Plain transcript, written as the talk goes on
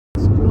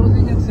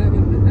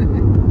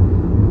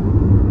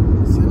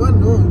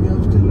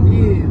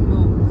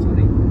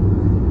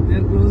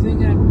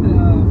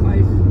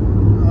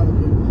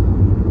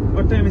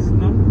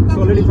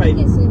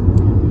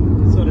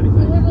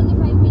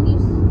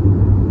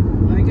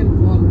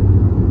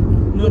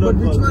No, but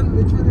which one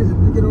is it?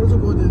 We can also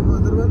go there. No,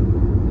 other one?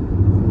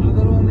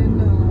 Other one in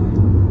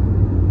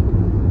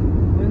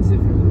Wednesday.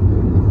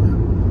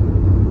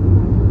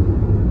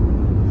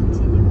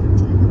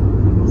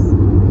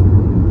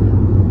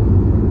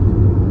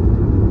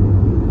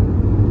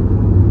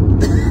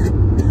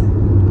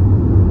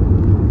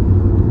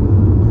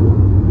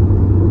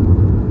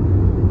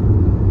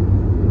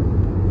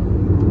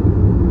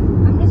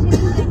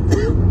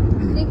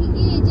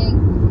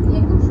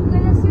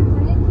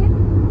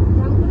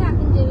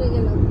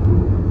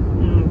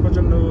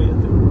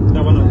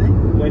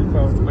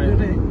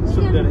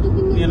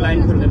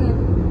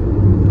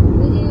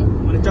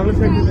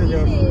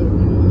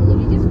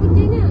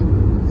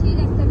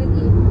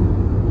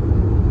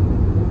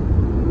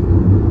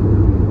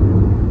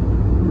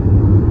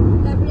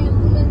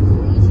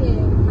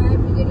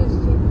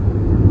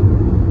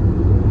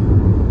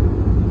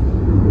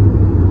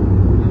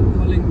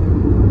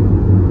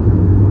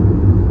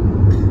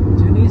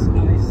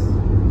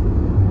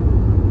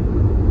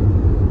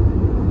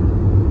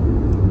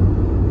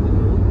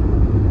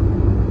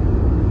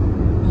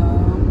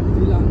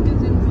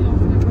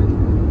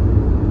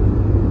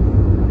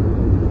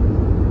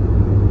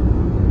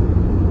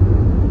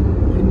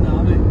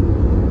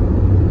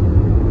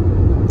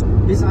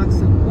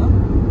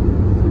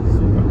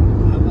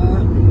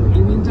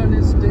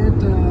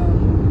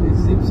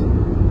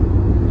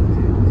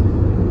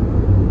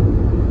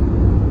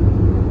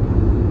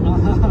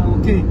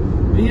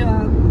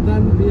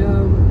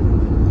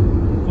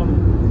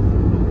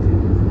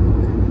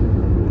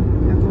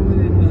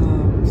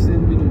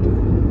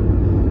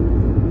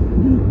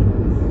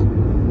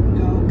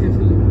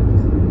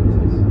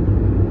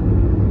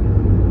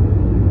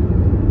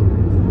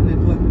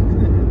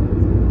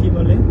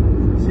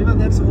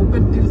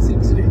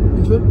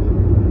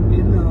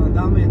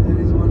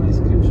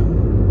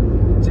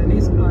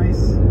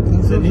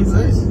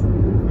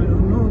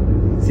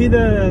 See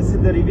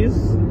the reviews.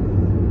 I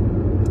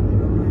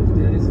don't know if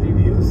there is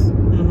reviews.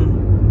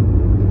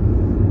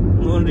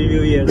 No one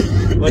review here.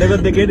 Whatever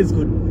they get is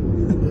good.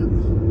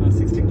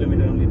 60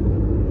 kilometer only.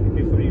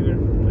 Before you were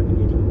driving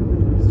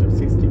 80, start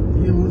 60.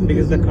 Yeah,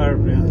 because the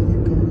curve. Yeah.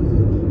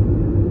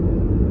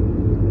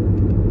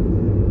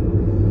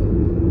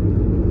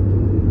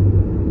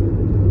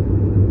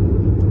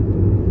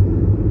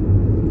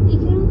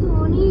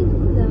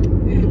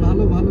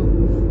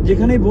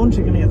 যেখানেই বোন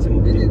সেখানেই আছে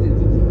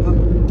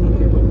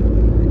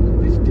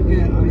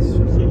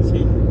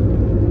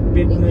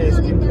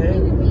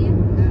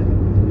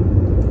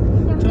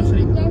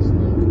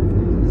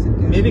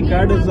Maybe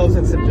card is also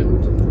accepted.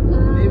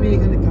 Maybe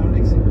এখানে card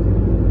accepted.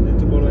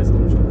 একটু বড়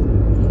ice cream shop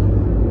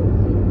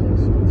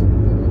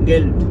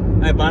গেল্ড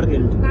bar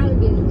গেল্ড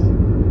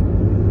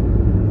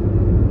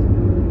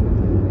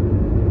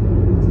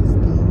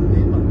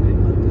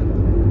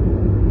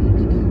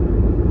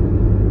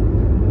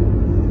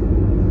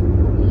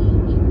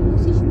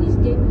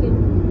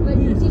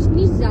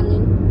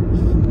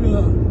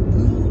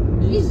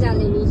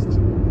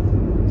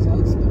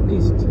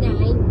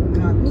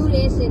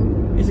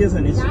Ich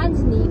esse nicht. Ganz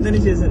nicht. Nein,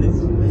 ich esse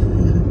nicht.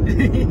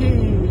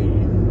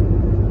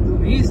 Du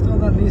isst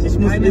oder nicht? Ich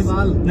muss Keine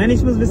Wahl. Nein,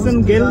 ich muss wissen,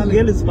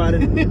 Geld ist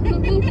sparen.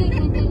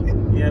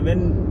 Ja,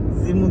 wenn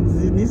sie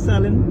nicht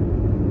zahlen,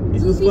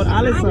 ich muss für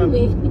alles zahlen.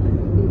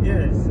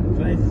 Yes,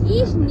 weiß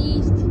ich. Ich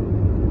nicht.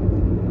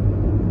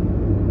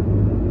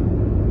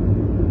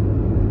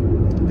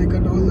 They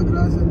cut all the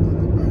grass and then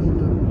they pile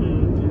it up.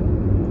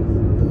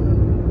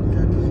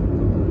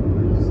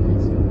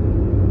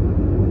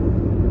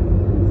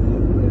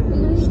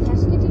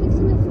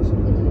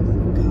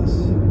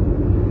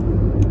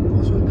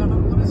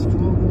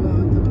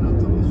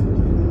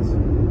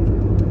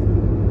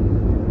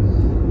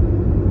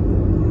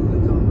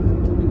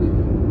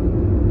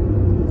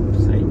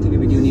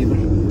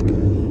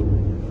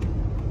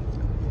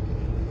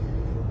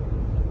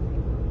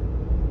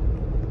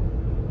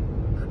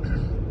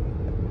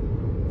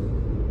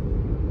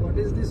 What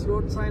does this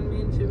road sign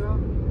mean, Shiva?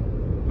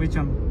 Which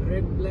one?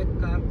 Red, black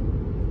car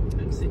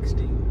and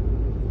 60.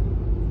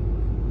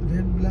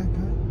 Red, black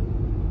car?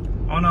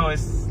 Oh no,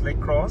 it's like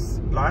cross,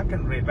 black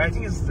and red. I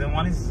think it's the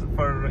one is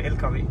for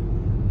LKW.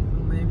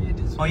 Maybe it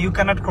is. Oh, you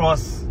cannot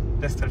cross.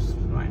 That's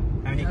right.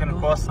 I mean, you cannot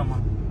cross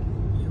someone.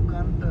 You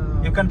can't.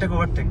 You can take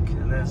overtake.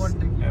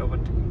 Overtake. Yeah,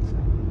 overtake.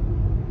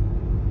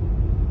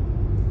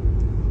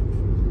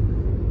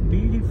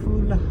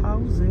 Beautiful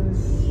houses.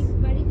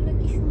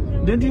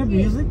 Don't you have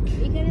music?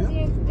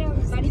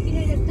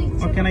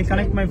 Or can I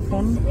connect my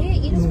phone?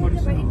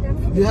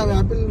 Do you have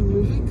Apple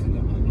Music?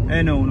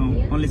 No.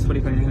 Only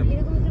Spotify I have.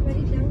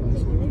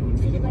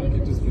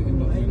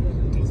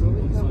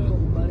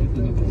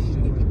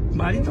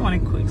 Bari to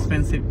অনেক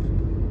expensive.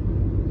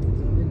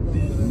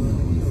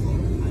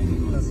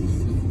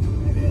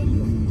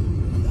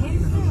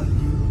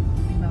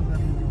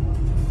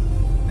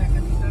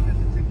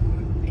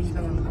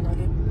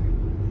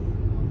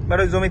 But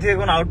ওই জমি থেকে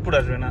কোনো output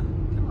আসবে না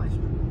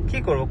কি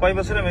করবো কয়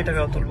বছরে আমি এই টাকা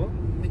তুলবো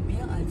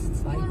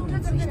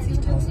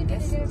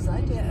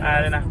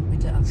আরে না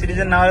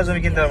সিটিজেন না হলে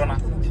জমি কিনতে পারবো না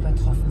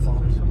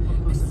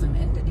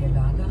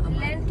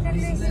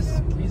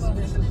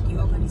Die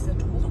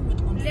Organisatoren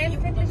mit rund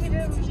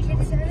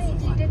 450.000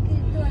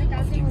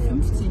 auf dem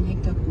 15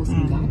 Hektar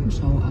großen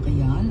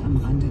Gartenschauareal am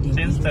Rande der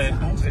Since the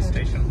police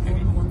station.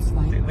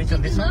 Which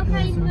of this one?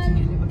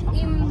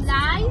 Im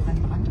Live?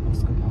 Brand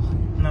ausgebrochen.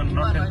 No,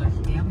 not in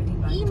life. Der mit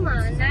den beiden Immer,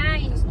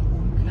 nein. ist noch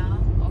unklar.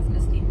 Offen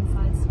ist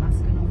ebenfalls,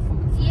 was genau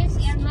vorgefallen Yes,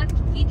 ist. er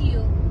macht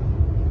Video.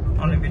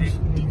 Only video.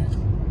 Die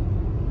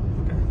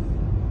Okay.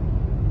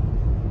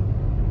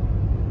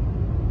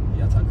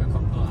 Die Attacke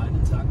kommt nur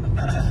einen Tag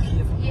nach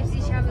Kiew. Jetzt,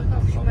 ich habe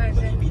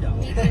Kopfschmerzen.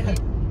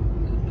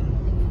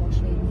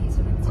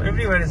 But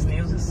everywhere is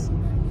news. Is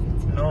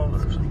no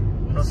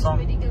song.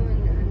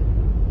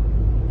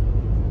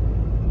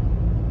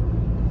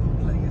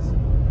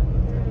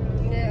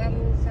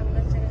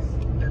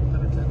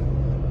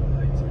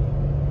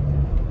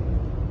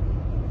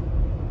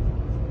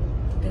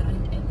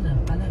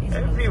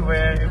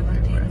 Everywhere.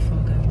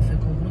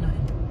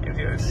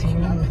 Everywhere is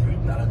song.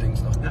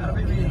 Allerdings noch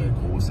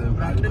Große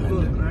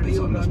Waldbrände.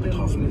 Besonders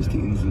betroffen ist die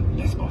Insel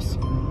Lesbos.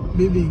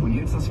 Und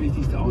jetzt das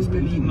Wichtigste aus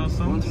Berlin.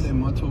 Unter dem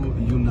Motto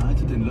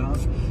United in Love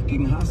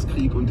gegen Hass,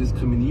 Krieg und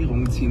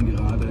Diskriminierung ziehen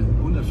gerade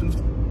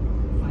 150.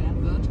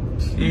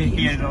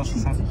 Here is also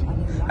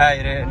song.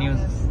 Hi, news.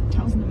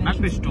 Tausende Menschen sind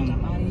Nachrichten.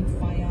 dabei,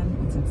 feiern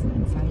und setzen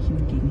ein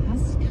Zeichen gegen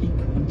Hass, Krieg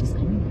und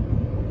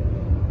Diskriminierung.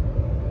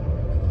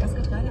 Das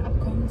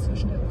Getreideabkommen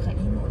zwischen der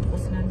Ukraine und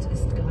Russland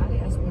ist gerade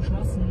erst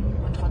beschlossen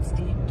und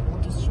trotzdem